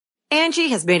Angie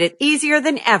has made it easier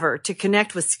than ever to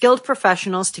connect with skilled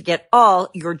professionals to get all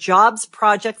your jobs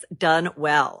projects done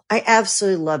well. I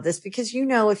absolutely love this because,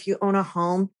 if you own a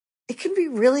home, it can be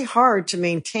really hard to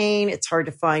maintain. It's hard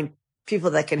to find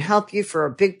people that can help you for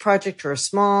a big project or a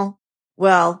small.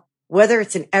 Well, whether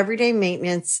it's in everyday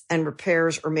maintenance and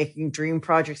repairs or making dream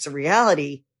projects a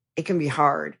reality, it can be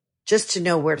hard just to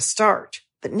know where to start.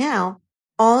 But now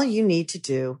all you need to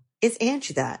do is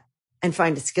Angie that and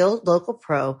find a skilled local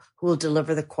pro who will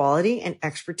deliver the quality and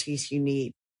expertise you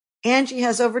need. Angie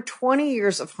has over 20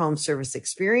 years of home service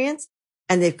experience,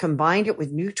 and they've combined it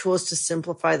with new tools to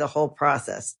simplify the whole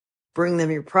process. Bring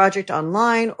them your project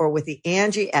online or with the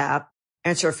Angie app,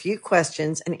 answer a few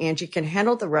questions, and Angie can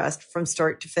handle the rest from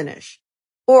start to finish.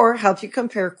 Or help you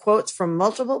compare quotes from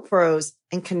multiple pros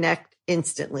and connect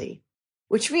instantly,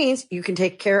 which means you can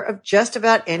take care of just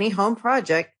about any home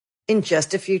project in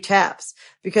just a few taps.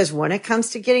 Because when it comes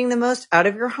to getting the most out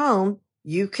of your home,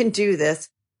 you can do this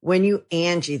when you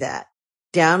Angie that.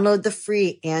 Download the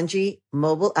free Angie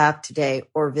mobile app today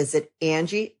or visit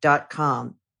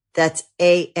Angie.com. That's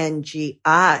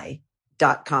ANGI.com.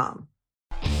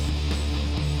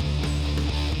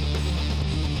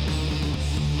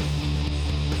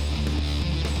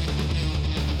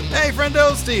 Hey,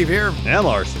 friendo, Steve here. And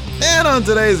Larson. And on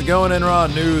today's Going In Raw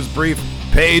news brief,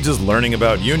 Paige is learning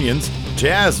about unions,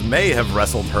 Jazz may have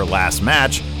wrestled her last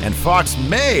match, and Fox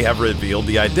may have revealed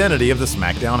the identity of the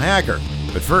SmackDown hacker.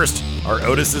 But first, are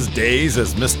Otis's days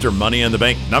as Mr. Money in the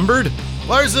Bank numbered?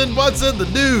 Larson, what's in the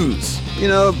news?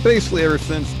 Basically ever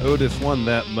since Otis won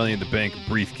that Money in the Bank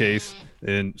briefcase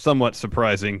in somewhat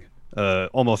surprising,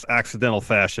 almost accidental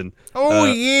fashion.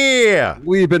 Yeah!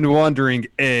 We've been wondering,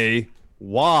 A,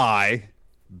 why,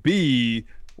 B,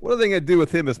 what are they going to do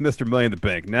with him as Mr. Money in the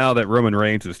Bank? Now that Roman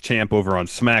Reigns is champ over on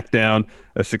SmackDown,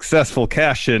 a successful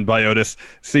cash-in by Otis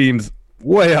seems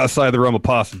way outside the realm of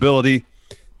possibility.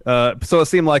 So it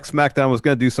seemed like SmackDown was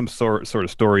going to do some sort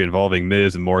of story involving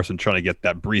Miz and Morrison trying to get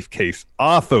that briefcase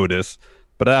off Otis.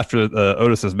 But after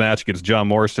Otis's match against John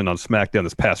Morrison on SmackDown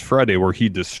this past Friday, where he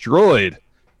destroyed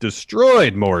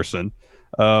Morrison,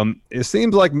 it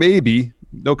seems like maybe,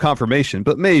 no confirmation,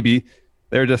 but maybe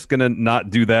they're just going to not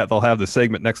do that. They'll have the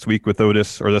segment next week with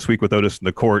Otis, or this week with Otis in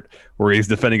the court, where he's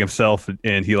defending himself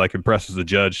and he impresses the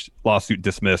judge, lawsuit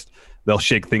dismissed. They'll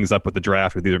shake things up with the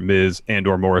draft with either Miz and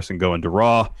or Morrison going to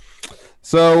Raw.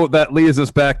 So that leaves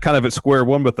us back kind of at square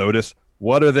one with Otis.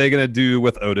 What are they going to do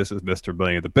with Otis as Mr.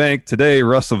 Money in the Bank? Today,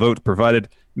 Russell Vogt provided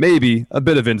maybe a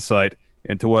bit of insight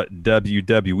into what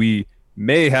WWE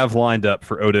may have lined up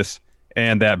for Otis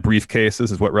and that briefcase.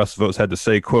 This is what Russell Vogt had to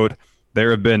say, quote,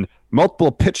 "There have been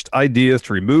multiple pitched ideas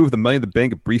to remove the Money in the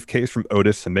Bank briefcase from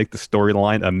Otis and make the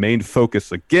storyline a main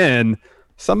focus again,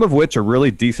 some of which are really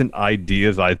decent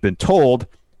ideas, I've been told.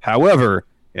 However,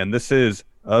 and this is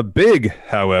a big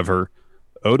however,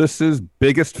 Otis's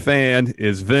biggest fan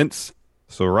is Vince,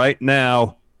 so right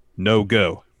now, no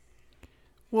go."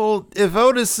 Well, if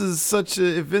Vince is such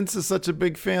a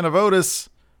big fan of Otis,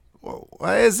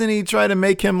 why isn't he trying to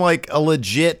make him like a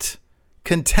legit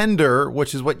contender,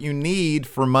 which is what you need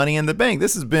for Money in the Bank?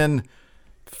 This has been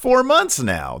 4 months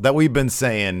now that we've been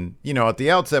saying, at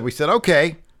the outset, we said,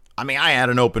 okay, I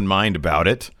had an open mind about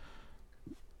it.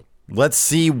 Let's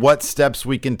see what steps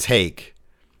we can take.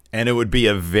 And it would be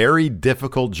a very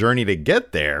difficult journey to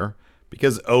get there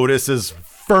because Otis is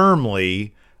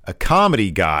firmly a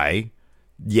comedy guy.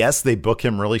 Yes, they book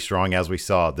him really strong, as we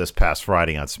saw this past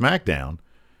Friday on SmackDown.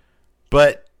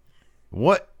 But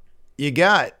what you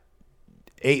got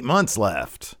 8 months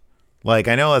left. I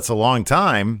know that's a long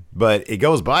time, but it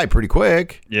goes by pretty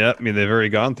quick. Yeah, they've already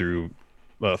gone through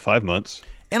 5 months.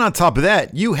 And on top of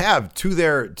that, you have to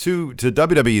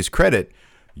WWE's credit,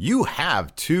 you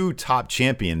have two top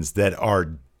champions that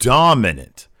are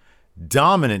dominant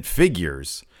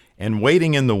figures, and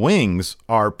waiting in the wings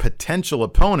are potential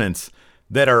opponents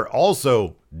that are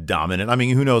also dominant.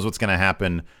 Who knows what's going to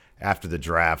happen after the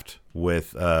draft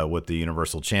with the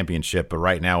Universal Championship, but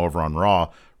right now over on Raw,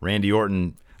 Randy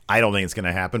Orton, I don't think it's going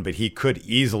to happen, but he could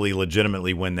easily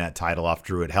legitimately win that title off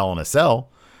Drew at Hell in a Cell.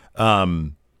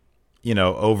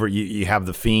 You have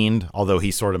The Fiend, although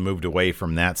he sort of moved away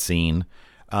from that scene.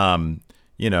 Any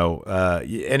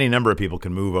number of people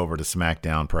can move over to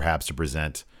SmackDown, perhaps to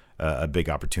present a big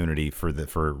opportunity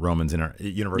for Roman's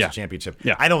Universal Championship.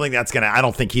 Yeah. I don't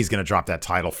think he's gonna drop that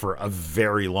title for a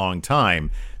very long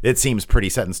time. It seems pretty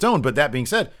set in stone. But that being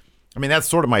said, that's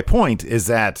sort of my point, is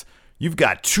that you've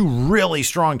got two really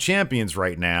strong champions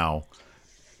right now.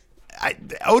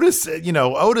 Otis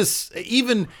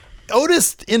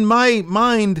in my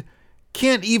mind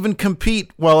can't even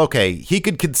compete. Well, okay, he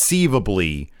could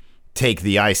conceivably take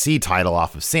the IC title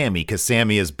off of Sammy, because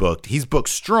Sammy is booked. He's booked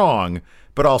strong,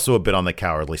 but also a bit on the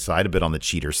cowardly side, a bit on the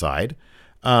cheater side.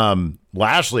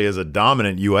 Lashley is a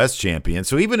dominant U.S. champion.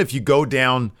 So even if you go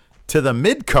down to the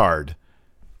mid card,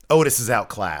 Otis is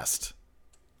outclassed.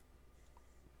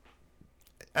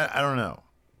 I don't know.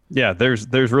 Yeah, there's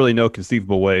really no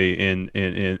conceivable way in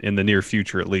the near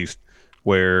future, at least,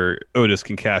 where Otis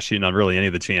can cash in on really any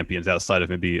of the champions outside of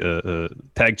maybe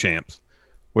tag champs,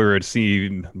 where it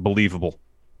seemed believable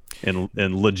and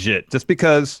legit. Just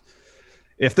because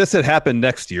if this had happened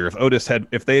next year,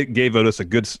 if they gave Otis a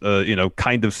good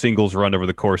kind of singles run over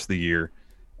the course of the year,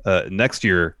 next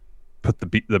year put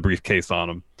the briefcase on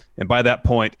him, and by that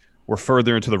point we're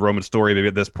further into the Roman story. Maybe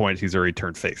at this point he's already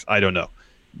turned face. I don't know.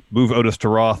 Move Otis to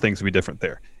Raw, things would be different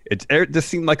there. It just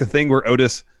seemed like a thing where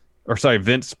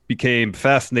Vince became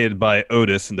fascinated by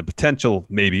Otis and the potential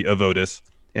maybe of Otis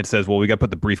and says, well, we got to put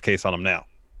the briefcase on him now,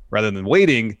 rather than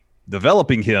waiting,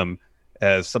 developing him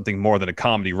as something more than a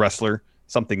comedy wrestler,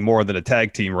 something more than a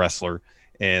tag team wrestler,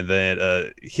 and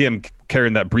then him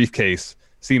carrying that briefcase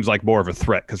seems like more of a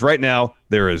threat, because right now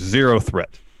there is zero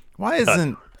threat. Why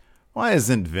isn't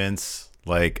Vince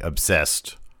like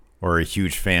obsessed or a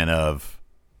huge fan of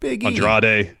Big E?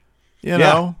 Andrade, you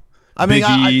know? I mean,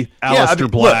 Big E, Aleister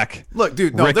Black. Look,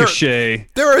 dude, no, Ricochet.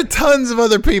 There are tons of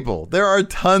other people.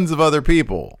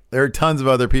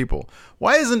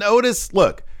 Why isn't Otis?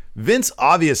 Look, Vince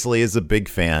obviously is a big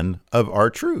fan of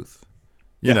R-Truth.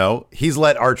 You know, he's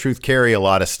let R-Truth carry a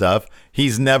lot of stuff.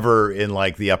 He's never in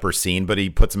like the upper scene, but he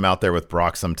puts him out there with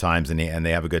Brock sometimes, and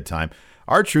they have a good time.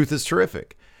 R-Truth is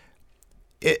terrific.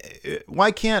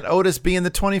 Why can't Otis be in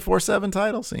the 24/7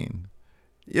 title scene?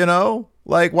 You know,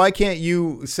 like, why can't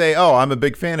you say, oh, I'm a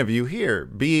big fan of you here,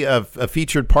 be a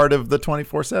featured part of the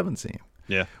 24/7 scene?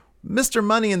 Yeah. Mr.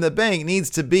 Money in the Bank needs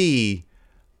to be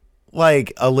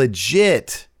like a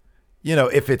legit,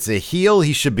 if it's a heel,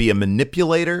 he should be a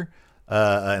manipulator,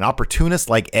 an opportunist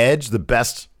like Edge, the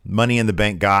best Money in the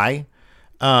Bank guy.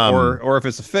 Or if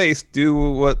it's a face, do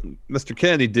what Mr.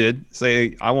 Kennedy did.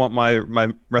 Say, I want my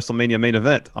WrestleMania main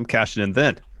event. I'm cashing in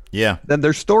then. Yeah. Then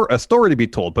there's a story to be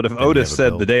told. But if Otis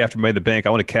said the day after Money in the Bank, I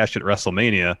want to cash it at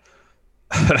WrestleMania.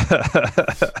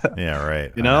 Yeah,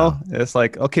 right. It's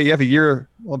like, okay, you have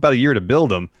about a year to build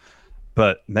them.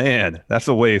 But man, that's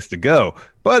a ways to go.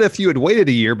 But if you had waited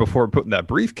a year before putting that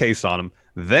briefcase on him,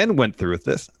 then went through with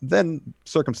this, then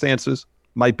circumstances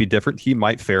might be different. He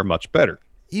might fare much better.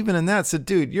 Even in that, so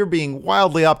dude, you're being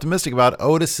wildly optimistic about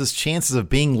Otis's chances of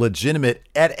being legitimate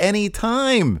at any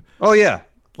time. Oh yeah.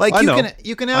 Like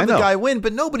you can have the guy win,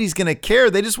 but nobody's going to care.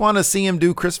 They just want to see him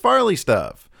do Chris Farley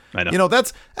stuff. I know.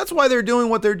 That's why they're doing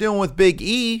what they're doing with Big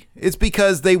E. It's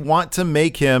because they want to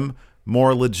make him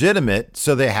more legitimate,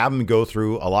 so they have him go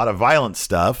through a lot of violent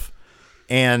stuff.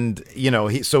 And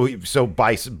so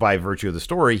by virtue of the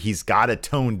story, he's got to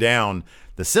tone down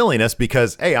the silliness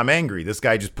because, hey, I'm angry. This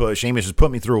guy Sheamus just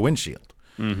put me through a windshield.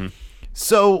 Mm-hmm.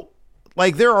 So,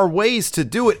 like, there are ways to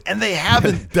do it, and they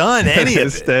haven't done any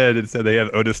of it. Instead, they have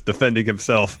Otis defending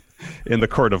himself in the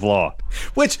court of law.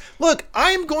 Which, look,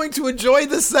 I'm going to enjoy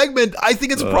this segment. I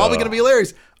think it's probably going to be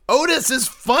hilarious. Otis is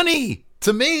funny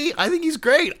to me. I think he's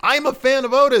great. I'm a fan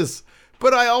of Otis,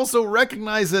 but I also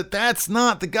recognize that that's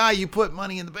not the guy you put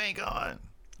Money in the Bank on,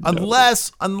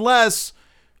 unless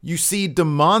you see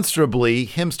demonstrably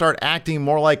him start acting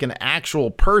more like an actual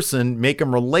person, make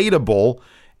him relatable.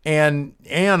 And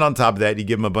on top of that, you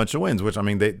give them a bunch of wins, which, I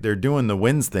mean, they're doing the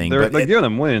wins thing. They're giving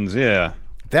them wins, yeah.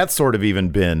 That's sort of even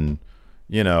been,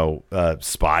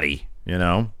 spotty,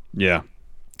 Yeah.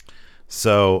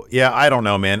 So, yeah, I don't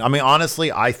know, man. I mean,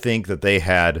 honestly, I think that they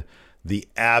had the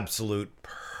absolute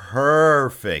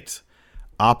perfect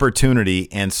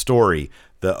opportunity and story.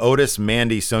 The Otis,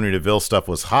 Mandy, Sonya Deville stuff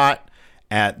was hot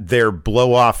at their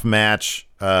blow-off match.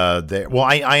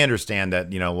 I understand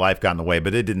that, life got in the way,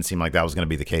 but it didn't seem like that was going to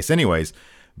be the case anyways.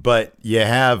 But you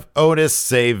have Otis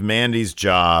save Mandy's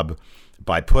job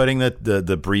by putting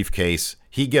the briefcase.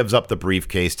 He gives up the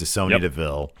briefcase to Sonya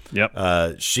Deville.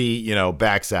 Yep. She,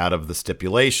 backs out of the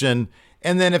stipulation.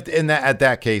 And then at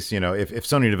that case, if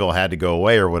Sonya Deville had to go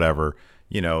away or whatever,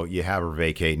 you have her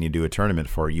vacate and you do a tournament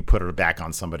for her. You put her back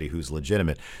on somebody who's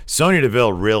legitimate. Sonya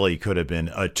Deville really could have been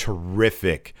a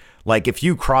terrific, like, if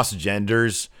you cross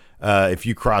genders,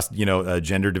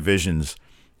 gender divisions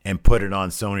and put it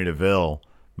on Sonya Deville,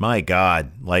 my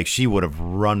God, like, she would have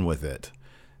run with it.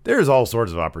 There's all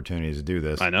sorts of opportunities to do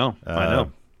this. I know.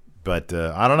 But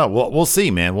I don't know. We'll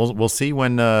see, man. We'll see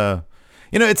when,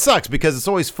 it sucks because it's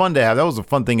always fun to have. That was a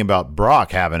fun thing about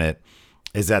Brock having it.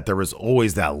 is that there was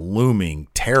always that looming,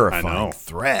 terrifying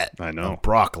threat of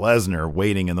Brock Lesnar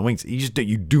waiting in the wings.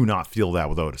 You do not feel that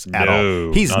with Otis at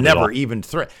all. He's never even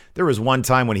threat. There was one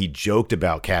time when he joked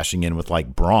about cashing in with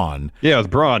like Braun. Yeah, it was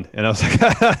Braun, and I was like,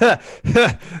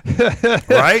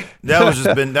 right? That would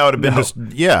have been that would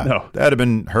have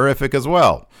been horrific as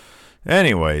well.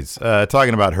 Anyways,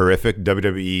 talking about horrific,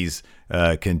 WWE's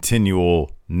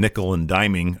continual nickel and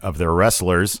diming of their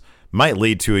wrestlers might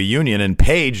lead to a union, and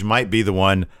Paige might be the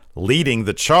one leading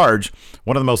the charge.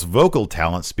 One of the most vocal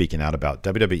talents speaking out about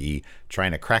WWE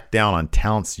trying to crack down on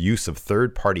talent's use of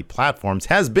third-party platforms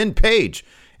has been Paige.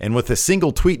 And with a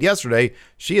single tweet yesterday,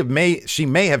 she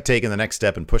may have taken the next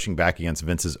step in pushing back against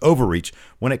Vince's overreach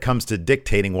when it comes to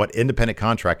dictating what independent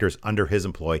contractors under his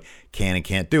employ can and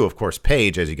can't do. Of course,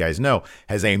 Paige, as you guys know,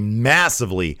 has a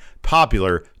massively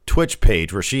popular Twitch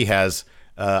page where she has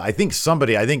I think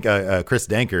Chris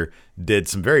Danker did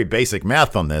some very basic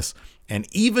math on this. And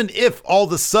even if all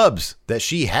the subs that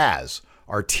she has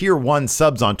are tier 1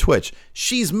 subs on Twitch,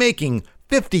 she's making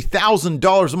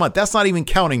 $50,000 a month. That's not even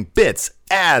counting bits,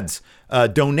 ads,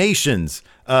 donations,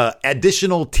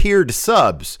 additional tiered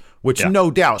subs, which no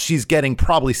doubt she's getting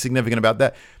probably significant about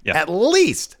that. Yeah. At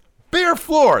least, bare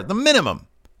floor, the minimum,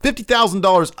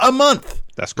 $50,000 a month.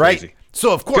 That's crazy. Right?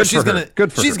 So of course she's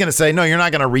gonna say, no, you're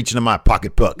not gonna reach into my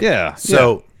pocketbook. Yeah.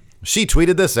 So she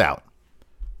tweeted this out.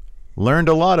 Learned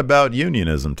a lot about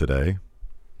unionism today.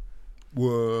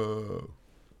 Whoa.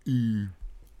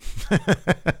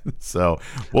 So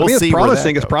we'll see.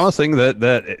 It's promising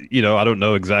that I don't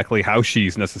know exactly how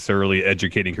she's necessarily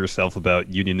educating herself about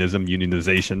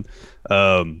unionization.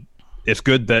 It's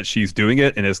good that she's doing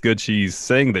it, and it's good she's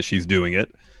saying that she's doing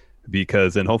it,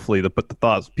 because then hopefully to put the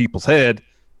thoughts in people's head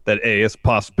that it's a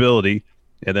possibility,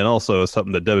 and then also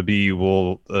something that WB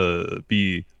will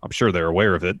be. I'm sure they're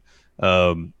aware of it.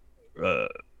 Hopefully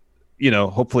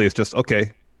it's just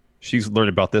okay. She's learned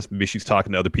about this. Maybe she's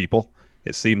talking to other people.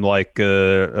 It seemed like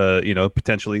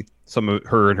potentially some of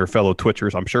her and her fellow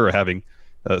Twitchers, I'm sure, are having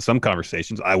some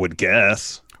conversations. I would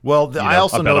guess. Well, I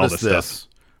also noticed this.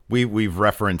 We've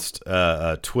referenced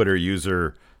a Twitter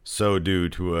user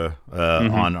Sodu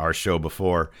on our show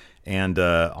before. And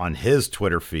on his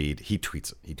Twitter feed, he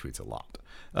tweets a lot.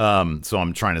 So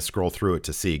I'm trying to scroll through it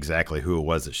to see exactly who it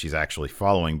was that she's actually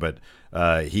following. But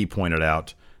he pointed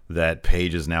out that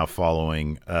Paige is now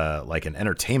following like an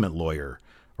entertainment lawyer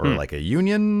or like a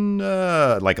union,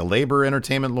 like a labor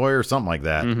entertainment lawyer or something like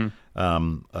that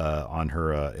on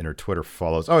her in her Twitter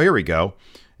follows. Oh, here we go.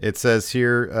 It says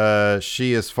here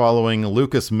she is following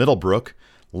Lucas Middlebrook,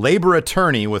 labor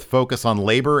attorney with focus on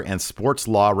labor and sports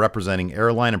law, representing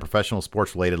airline and professional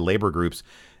sports-related labor groups,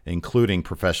 including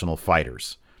professional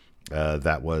fighters.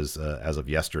 That was as of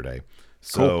yesterday.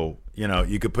 So, cool.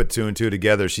 You could put two and two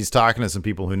together. She's talking to some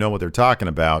people who know what they're talking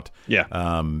about. Yeah.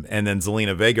 And then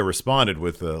Zelina Vega responded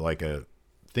with like a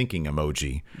thinking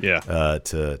emoji. Yeah.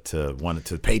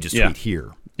 To Paige's tweet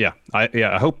here. Yeah.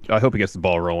 I hope he gets the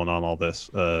ball rolling on all this.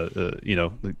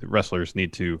 The wrestlers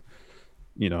need to,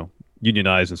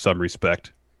 unionize in some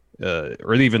respect,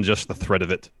 or even just the threat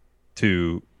of it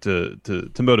to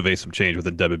motivate some change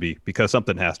within WWE, because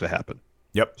something has to happen.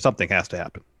 Yep. Something has to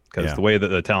happen, because the way that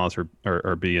the talents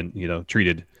are being,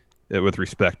 treated with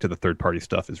respect to the third party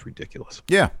stuff is ridiculous.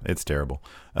 Yeah, it's terrible.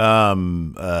 I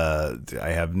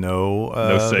have no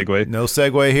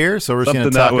segue here, so we're just going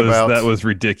to talk about that was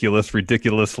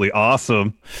ridiculously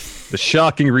awesome. The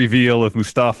shocking reveal of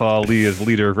Mustafa Ali as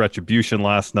leader of Retribution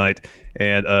last night,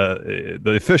 and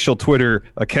the official Twitter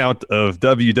account of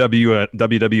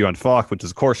WWE on Fox, which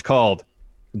is of course called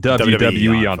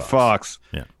WWE on Fox,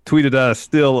 tweeted a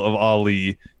still of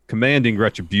Ali commanding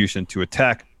Retribution to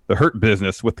attack the Hurt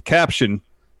Business with the caption,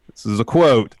 this is a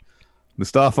quote,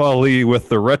 Mustafa Ali with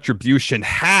the Retribution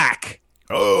hack.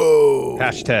 Oh.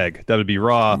 Hashtag WWE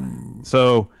Raw.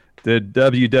 So the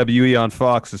WWE on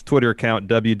Fox's Twitter account,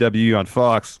 WWE on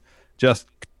Fox, just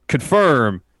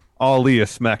confirm Ali a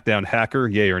SmackDown hacker,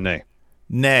 yay or nay?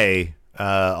 Nay.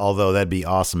 Although that'd be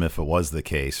awesome if it was the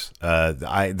case.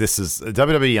 This is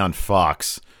WWE on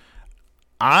Fox.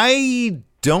 I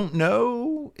don't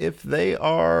know if they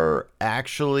are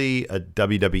actually a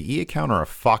WWE account or a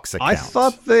Fox account. I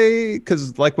thought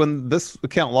because like when this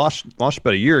account launched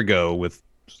about a year ago with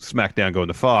SmackDown going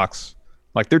to Fox,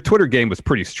 like their Twitter game was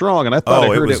pretty strong, and I thought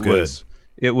I heard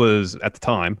it was at the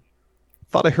time.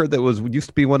 Thought I heard that used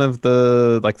to be one of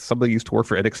the, like, somebody used to work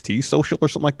for NXT Social or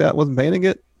something like that wasn't banning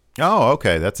it. Oh,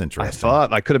 okay, that's interesting. I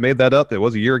thought I could have made that up. It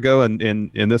was a year ago, and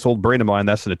in this old brain of mine,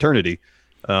 that's an eternity.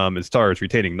 As far as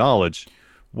retaining knowledge,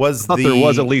 there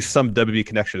was at least some WWE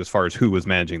connection as far as who was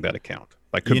managing that account.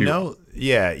 Like, could be wrong.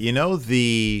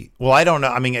 Well, I don't know.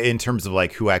 I mean, in terms of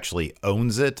like who actually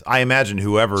owns it, I imagine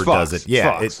whoever does it.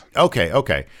 Yeah.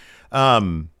 Okay.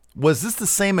 Was this the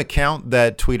same account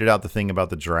that tweeted out the thing about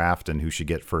the draft and who should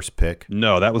get first pick?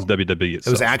 No, that was WWE itself.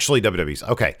 It was actually WWE's.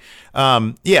 Okay.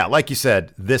 Like you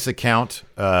said, this account.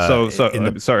 Sorry, I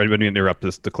didn't mean to interrupt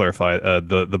this to clarify.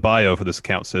 The bio for this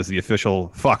account says the official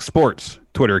Fox Sports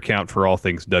Twitter account for all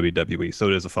things WWE. So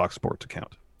it is a Fox Sports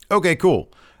account. Okay,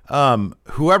 cool.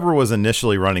 Whoever was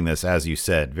initially running this, as you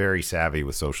said, very savvy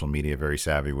with social media, very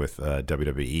savvy with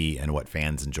WWE and what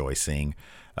fans enjoy seeing.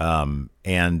 And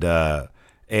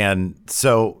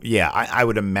so, I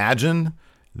would imagine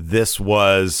this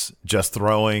was just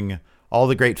throwing all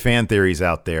the great fan theories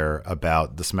out there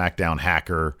about the SmackDown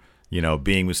hacker,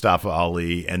 being Mustafa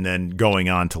Ali and then going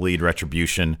on to lead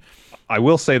Retribution. I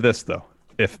will say this, though.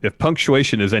 If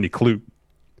punctuation is any clue,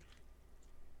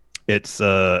 it's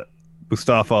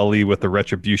Mustafa Ali with the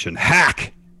Retribution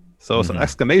hack. So it's an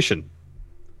exclamation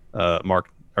mark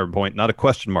or point, not a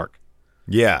question mark.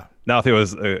 Yeah. Now, if it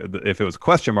was a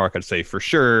question mark, I'd say for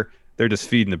sure they're just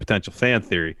feeding the potential fan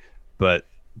theory. But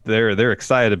they're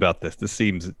excited about this. This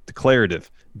seems declarative,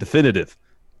 definitive.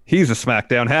 He's a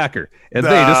SmackDown hacker, and they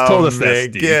just told us that.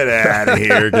 Steve. Get out of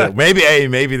here! Maybe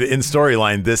in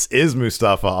storyline, this is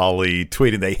Mustafa Ali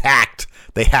tweeting they hacked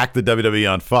the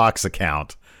WWE on Fox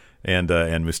account, and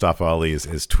Mustafa Ali is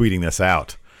tweeting this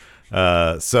out.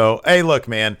 So hey, look,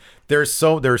 man, there's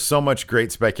so much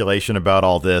great speculation about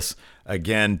all this.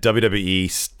 Again, WWE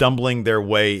stumbling their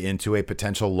way into a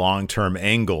potential long-term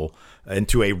angle,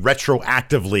 into a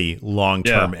retroactively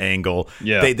long-term angle.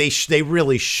 Yeah. They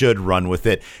really should run with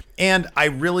it. And I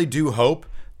really do hope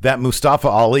that Mustafa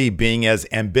Ali, being as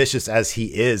ambitious as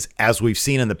he is, as we've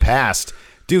seen in the past,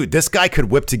 dude, this guy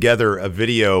could whip together a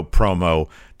video promo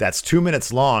that's 2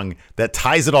 minutes long that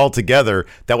ties it all together,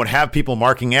 that would have people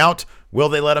marking out. Will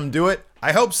they let him do it?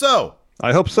 I hope so.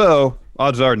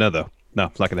 Odds are no, though. No,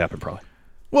 it's not going to happen, probably.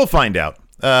 We'll find out.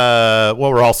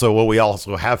 What we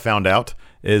also have found out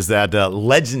is that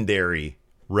legendary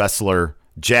wrestler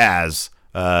Jazz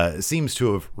seems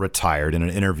to have retired. In an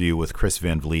interview with Chris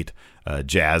Van Vliet,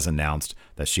 Jazz announced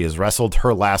that she has wrestled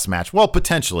her last match. Well,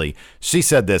 potentially. She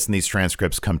said this, and these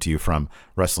transcripts come to you from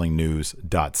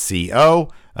WrestlingNews.co.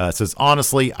 It says,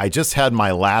 honestly, I just had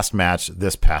my last match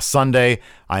this past Sunday.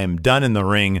 I am done in the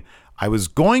ring. I was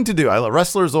going to do,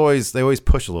 wrestlers always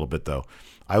push a little bit though.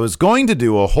 I was going to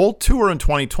do a whole tour in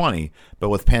 2020, but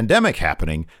with pandemic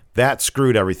happening, that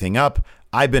screwed everything up.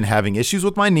 I've been having issues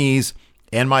with my knees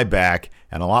and my back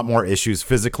and a lot more issues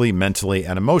physically, mentally,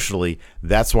 and emotionally.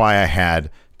 That's why I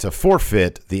had to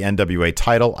forfeit the NWA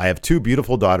title. I have two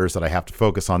beautiful daughters that I have to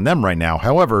focus on them right now.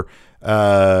 However,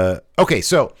 so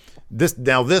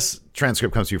this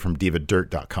transcript comes to you from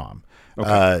divadirt.com.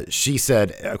 Okay. She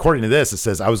said, according to this, it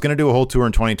says, I was going to do a whole tour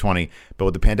in 2020, but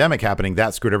with the pandemic happening,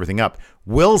 that screwed everything up.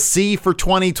 We'll see for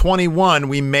 2021.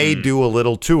 We may do a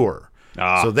little tour.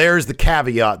 So there's the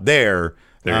caveat there.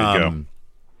 There you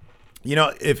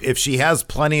go. If she has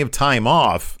plenty of time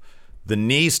off, the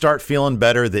knees start feeling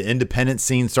better. The independent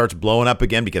scene starts blowing up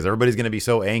again because everybody's going to be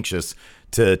so anxious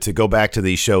to go back to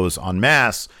these shows en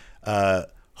masse.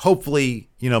 Hopefully,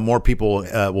 more people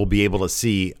will be able to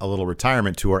see a little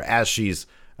retirement tour as she's,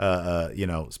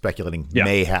 speculating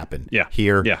may happen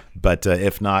here. Yeah. But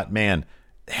if not, man,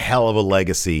 hell of a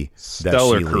legacy.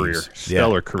 Stellar career.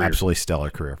 Stellar career. Absolutely stellar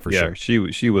career for sure.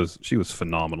 She was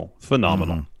phenomenal.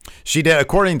 Phenomenal. Mm-hmm. She did.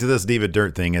 According to this Diva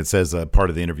Dirt thing, it says part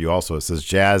of the interview also, it says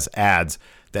Jazz adds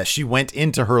that she went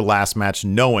into her last match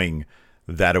knowing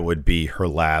that it would be her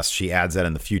last. She adds that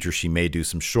in the future she may do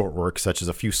some short work, such as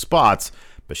a few spots,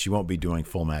 but she won't be doing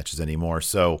full matches anymore.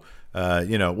 So,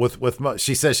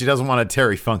 she says she doesn't want to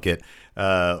Terry Funk it,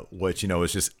 which,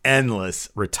 is just endless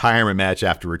retirement match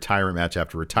after retirement match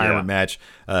after retirement match.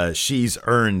 She's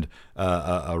earned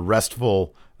a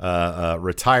restful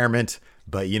retirement,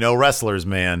 but wrestlers,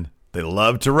 man, they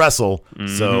love to wrestle.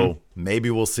 Mm-hmm. So maybe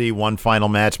we'll see one final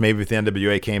match. Maybe if the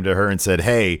NWA came to her and said,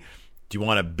 hey, do you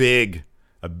want a big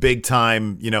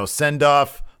time, send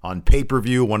off on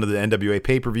pay-per-view, one of the NWA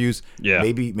pay-per-views? Yeah.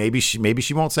 Maybe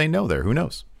she won't say no there. Who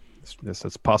knows? It's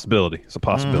a possibility. It's a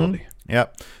possibility. Mm-hmm.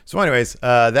 Yep. So anyways,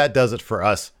 that does it for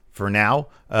us for now.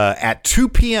 At 2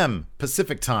 p.m.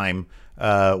 Pacific time,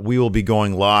 we will be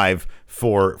going live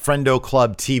for Friendo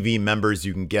Club TV members.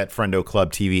 You can get Friendo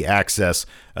Club TV access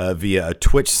via a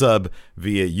Twitch sub,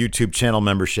 via YouTube channel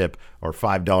membership, or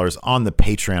 $5 on the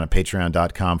Patreon at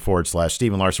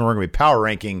patreon.com/Stephen Larson. We're going to be power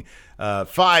ranking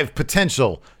 5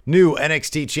 potential new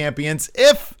NXT champions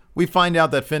if we find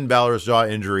out that Finn Balor's jaw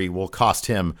injury will cost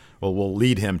him, or will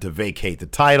lead him to vacate the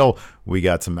title. We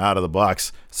got some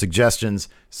out-of-the-box suggestions.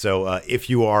 So if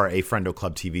you are a Friendo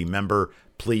Club TV member,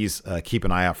 please keep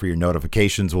an eye out for your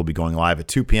notifications. We'll be going live at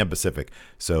 2 p.m. Pacific.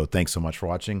 So thanks so much for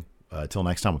watching. Until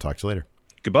next time, we'll talk to you later.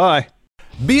 Goodbye.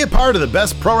 Be a part of the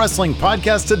best pro wrestling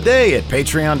podcast today at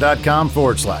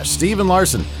patreon.com/Steven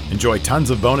Larson. Enjoy tons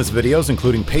of bonus videos,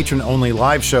 including patron-only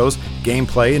live shows,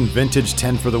 gameplay, and vintage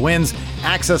 10 for the wins,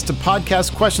 access to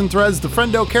podcast question threads, the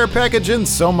Friendo Care Package, and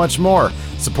so much more.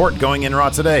 Support Going In Raw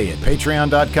today at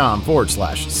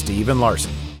patreon.com/Steven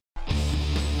Larson.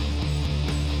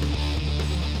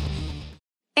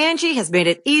 Angie has made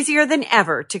it easier than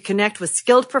ever to connect with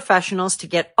skilled professionals to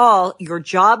get all your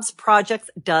jobs projects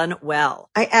done well.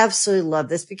 I absolutely love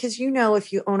this because, you know,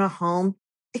 if you own a home,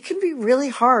 it can be really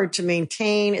hard to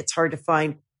maintain. It's hard to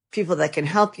find people that can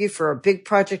help you for a big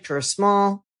project or a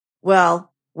small.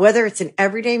 Well, whether it's in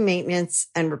everyday maintenance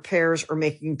and repairs or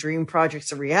making dream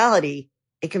projects a reality,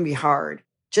 it can be hard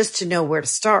just to know where to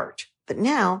start. But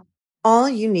now all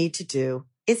you need to do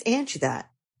is Angie that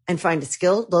and find a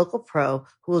skilled local pro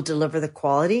who will deliver the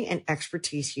quality and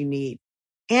expertise you need.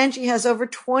 Angie has over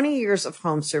 20 years of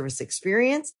home service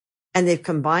experience, and they've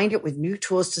combined it with new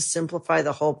tools to simplify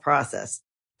the whole process.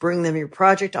 Bring them your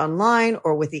project online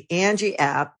or with the Angie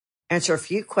app, answer a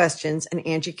few questions, and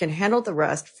Angie can handle the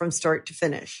rest from start to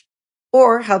finish.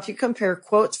 Or help you compare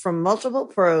quotes from multiple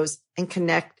pros and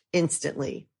connect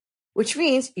instantly, which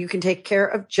means you can take care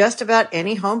of just about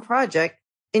any home project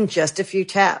in just a few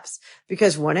taps.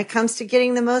 Because when it comes to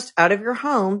getting the most out of your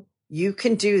home, you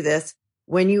can do this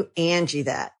when you Angie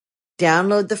that.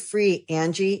 Download the free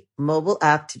Angie mobile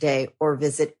app today or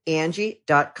visit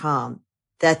Angie.com.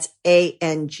 That's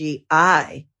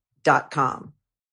ANGI.com.